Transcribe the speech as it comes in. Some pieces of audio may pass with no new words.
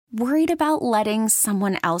Worried about letting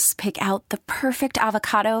someone else pick out the perfect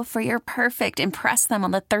avocado for your perfect impress them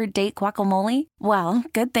on the third date guacamole? Well,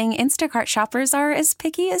 good thing Instacart shoppers are as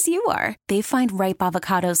picky as you are. They find ripe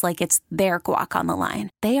avocados like it's their guac on the line.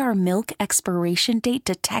 They are milk expiration date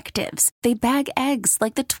detectives. They bag eggs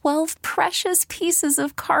like the 12 precious pieces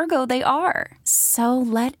of cargo they are. So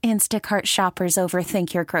let Instacart shoppers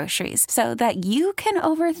overthink your groceries so that you can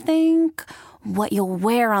overthink what you'll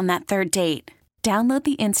wear on that third date. Download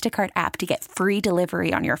the Instacart app to get free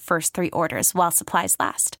delivery on your first 3 orders while supplies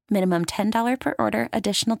last. Minimum $10 per order.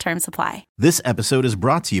 Additional terms apply. This episode is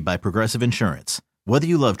brought to you by Progressive Insurance. Whether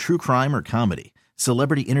you love true crime or comedy,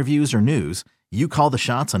 celebrity interviews or news, you call the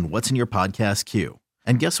shots on what's in your podcast queue.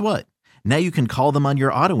 And guess what? Now you can call them on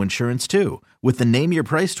your auto insurance too with the Name Your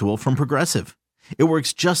Price tool from Progressive. It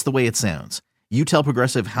works just the way it sounds. You tell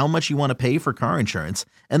Progressive how much you want to pay for car insurance,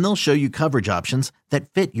 and they'll show you coverage options that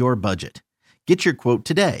fit your budget. Get your quote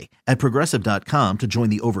today at Progressive.com to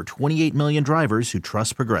join the over 28 million drivers who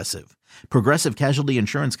trust Progressive. Progressive Casualty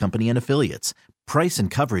Insurance Company and Affiliates. Price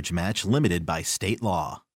and coverage match limited by state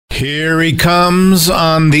law. Here he comes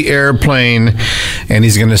on the airplane, and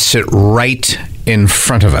he's going to sit right in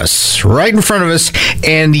front of us,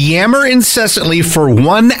 and yammer incessantly for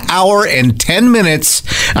 1 hour and 10 minutes.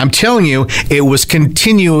 I'm telling you, it was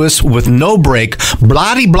continuous with no break.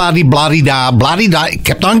 Blah-de-blah-de-blah-de-da, blah-de-da. It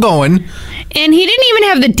kept on going. And he didn't even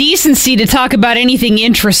have the decency to talk about anything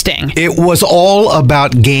interesting. It was all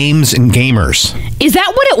about games and gamers. Is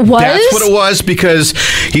that what it was? That's what it was, because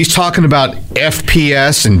he's talking about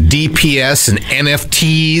FPS and DPS and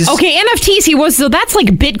NFTs. Okay, NFTs, so that's like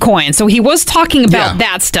Bitcoin. So he was talking about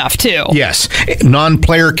that stuff too. Yes.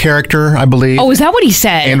 Non-player character, I believe. Oh, is that what he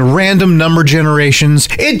said? And random number generations.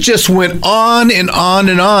 It just went on and on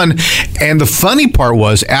and on. And the funny part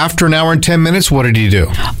was, after an hour and 10 minutes, what did he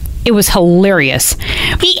do? It was hilarious.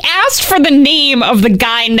 He asked for the name of the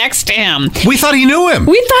guy next to him. We thought he knew him.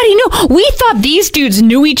 We thought these dudes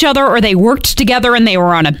knew each other, or they worked together and they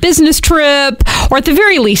were on a business trip, or at the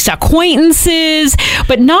very least acquaintances.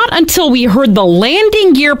 But not until we heard the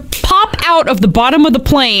landing gear pop out of the bottom of the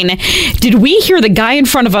plane did we hear the guy in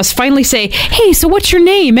front of us finally say, "Hey, so what's your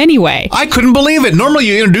name anyway?" I couldn't believe it. Normally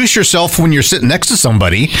you introduce yourself when you're sitting next to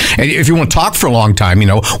somebody, and if you want to talk for a long time,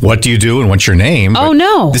 what do you do and what's your name? Oh,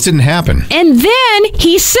 no. This didn't happen. And then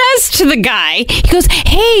he says to the guy, he goes,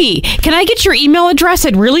 "Hey, can I get your email address?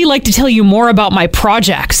 I'd really like to tell you more about my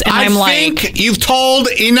projects." And I'm like, I think you've told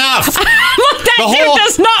enough. That dude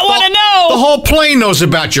does not want to know. The whole plane knows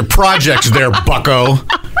about your projects there, bucko.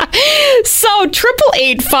 So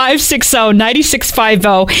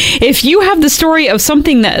 888-560-9650. If you have the story of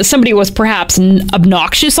something that somebody was perhaps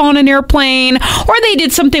obnoxious on an airplane, or they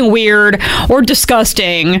did something weird or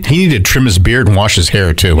disgusting. He needed to trim his beard and wash his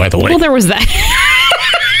hair too, by the way. Well, there was that.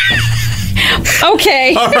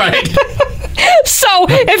 Okay. All right. So,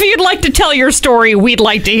 if you'd like to tell your story, we'd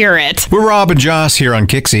like to hear it. We're Rob and Joss here on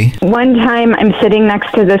KyXy. One time I'm sitting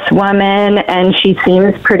next to this woman and she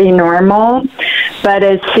seems pretty normal, but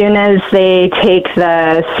as soon as they take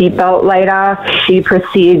the seatbelt light off, she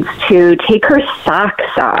proceeds to take her socks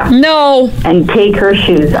off. No. And take her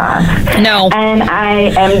shoes off. No. And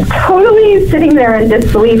I am totally sitting there in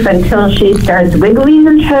disbelief until she starts wiggling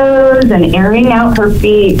her toes and airing out her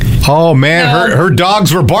feet. Oh, man, her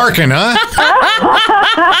dogs were barking, huh?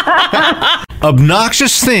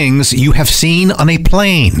 Obnoxious things you have seen on a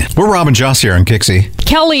plane. We're Rob and Joss here on KyXy.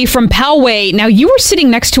 Kelly from Poway. Now, you were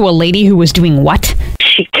sitting next to a lady who was doing what?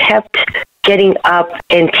 She kept getting up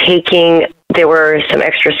and taking, there were some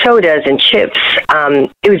extra sodas and chips.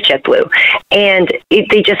 It was JetBlue. And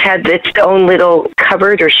they just had its own little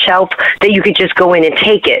cupboard or shelf that you could just go in and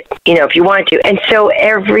take it, if you wanted to. And so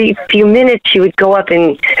every few minutes she would go up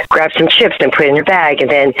and grab some chips and put it in her bag.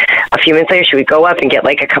 And then a few minutes later she would go up and get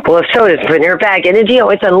like a couple of sodas and put it in her bag. And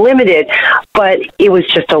it's unlimited, but it was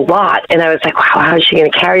just a lot. And I was like, wow, how is she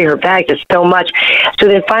going to carry her bag? There's so much. So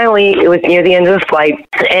then finally it was near the end of the flight,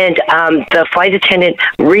 and the flight attendant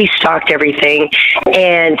restocked everything.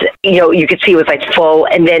 And, you could see it was like full.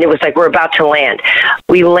 And then it was like, we're about to land.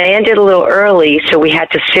 We landed a little early, so we had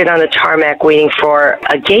to sit on the tarmac waiting for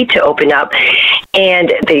a gate to open up.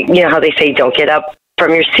 And they, how they say, don't get up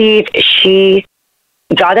from your seat. She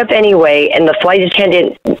got up anyway, and the flight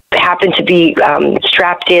attendant happened to be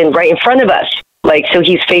strapped in right in front of us. So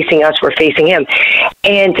he's facing us, we're facing him.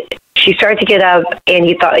 And she started to get up, and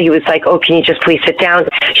he was like, oh, can you just please sit down?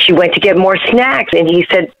 She went to get more snacks, and he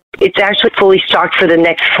said, it's actually fully stocked for the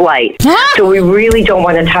next flight. So we really don't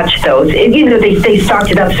want to touch those. They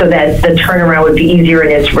stocked it up so that the turnaround would be easier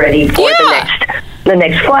and it's ready for the next the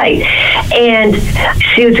next flight. And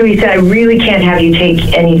so we said, I really can't have you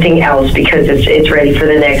take anything else because it's ready for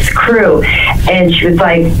the next crew. And she was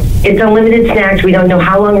like, it's unlimited snacks. We don't know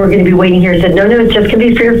how long we're going to be waiting here. I said, no, it's just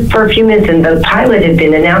going to be for a few minutes. And the pilot had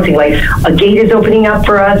been announcing, like, a gate is opening up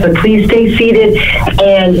for us, but please stay seated.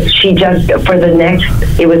 And she just, for the next,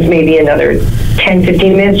 it was maybe another 10,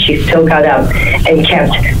 15 minutes, she still got up and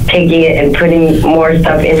kept taking it and putting more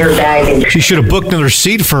stuff in her bag. And she should have booked another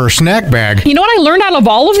seat for her snack bag. You know what I learned out of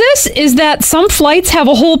all of this is that some flights have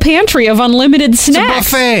a whole pantry of unlimited snacks.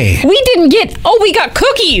 It's a buffet. We got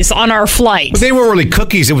cookies on our flight. But they weren't really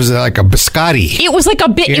cookies. It was like a biscotti. It was like a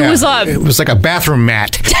bit. Yeah, it was like a bathroom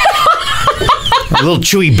mat. A little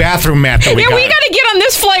chewy bathroom mat that we got. We got to get on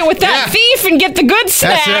this flight with that thief and get the good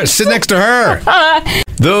snacks. That's it. Sit next to her.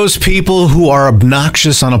 Those people who are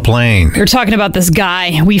obnoxious on a plane. You're talking about this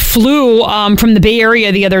guy. We flew from the Bay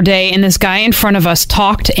Area the other day, and this guy in front of us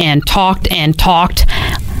talked and talked and talked.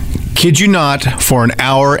 Kid you not, for an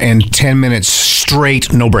hour and 10 minutes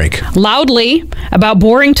straight, no break. Loudly, about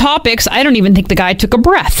boring topics. I don't even think the guy took a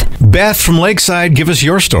breath. Beth from Lakeside, give us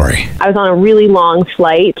your story. I was on a really long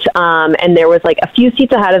flight, and there was like a few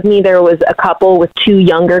seats ahead of me. There was a couple with two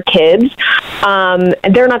younger kids. And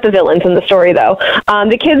they're not the villains in the story, though.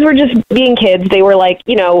 The kids were just being kids. They were like,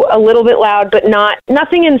 a little bit loud, but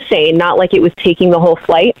nothing insane, not like it was taking the whole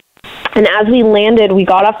flight. And as we landed, we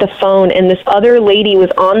got off the phone, and this other lady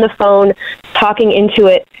was on the phone talking into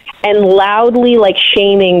it and loudly,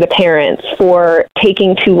 shaming the parents for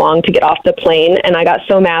taking too long to get off the plane. And I got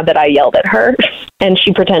so mad that I yelled at her, and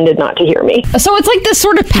she pretended not to hear me. So it's like this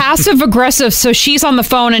sort of passive-aggressive. So she's on the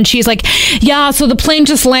phone, and she's like, yeah, so the plane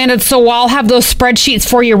just landed, so I'll have those spreadsheets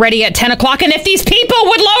for you ready at 10 o'clock. And if these people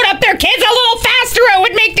would load up their kids a little faster, it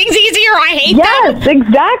would make things easier. I hate them. Yes,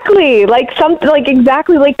 exactly.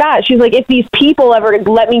 Exactly like that. She's like, if these people ever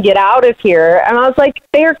let me get out of here. And I was like,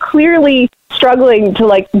 they're clearly struggling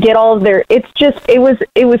to get all of their, it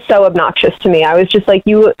was so obnoxious to me. I was just like,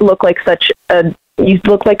 you look like such a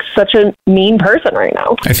mean person right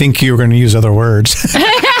now. I think you were going to use other words.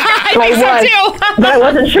 I was, but I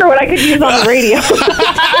wasn't sure what I could use on the radio.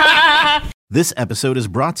 This episode is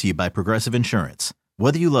brought to you by Progressive Insurance.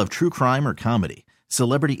 Whether you love true crime or comedy,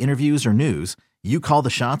 celebrity interviews or news, you call the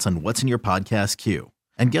shots on what's in your podcast queue.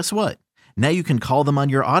 And guess what? Now you can call them on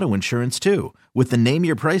your auto insurance too with the Name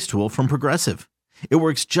Your Price tool from Progressive. It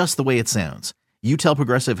works just the way it sounds. You tell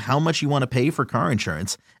Progressive how much you want to pay for car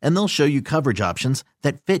insurance, and they'll show you coverage options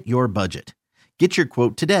that fit your budget. Get your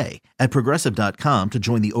quote today at Progressive.com to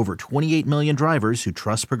join the over 28 million drivers who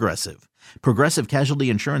trust Progressive. Progressive Casualty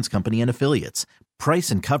Insurance Company and Affiliates. Price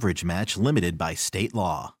and coverage match limited by state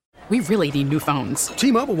law. We really need new phones.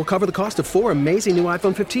 T-Mobile will cover the cost of 4 amazing new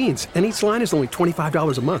iPhone 15s, and each line is only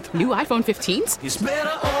 $25 a month. New iPhone 15s? It's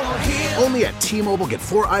better over here. Only at T-Mobile, get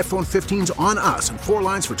 4 iPhone 15s on us and 4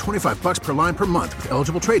 lines for $25 per line per month with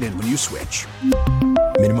eligible trade-in when you switch.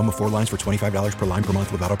 Minimum of 4 lines for $25 per line per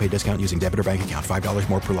month with autopay discount using debit or bank account. $5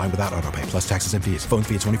 more per line without autopay, plus taxes and fees. Phone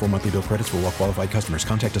fee at 24 monthly bill credits for well-qualified customers.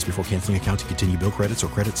 Contact us before canceling account to continue bill credits or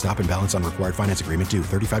credit stop and balance on required finance agreement due.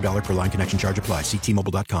 $35 per line connection charge applies. See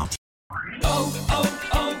T-Mobile.com.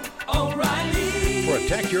 O'Reilly.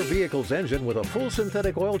 Protect your vehicle's engine with a full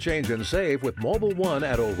synthetic oil change and save with Mobile One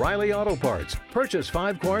at O'Reilly Auto Parts. Purchase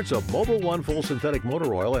 5 quarts of Mobile One full synthetic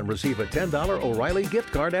motor oil and receive a $10 O'Reilly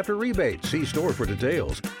gift card after rebate. See store for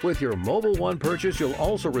details. With your Mobile One purchase, you'll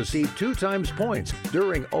also receive 2 times points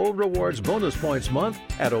during O Rewards Bonus Points Month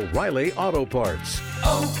at O'Reilly Auto Parts.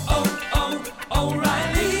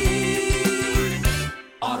 O'Reilly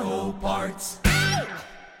Auto Parts.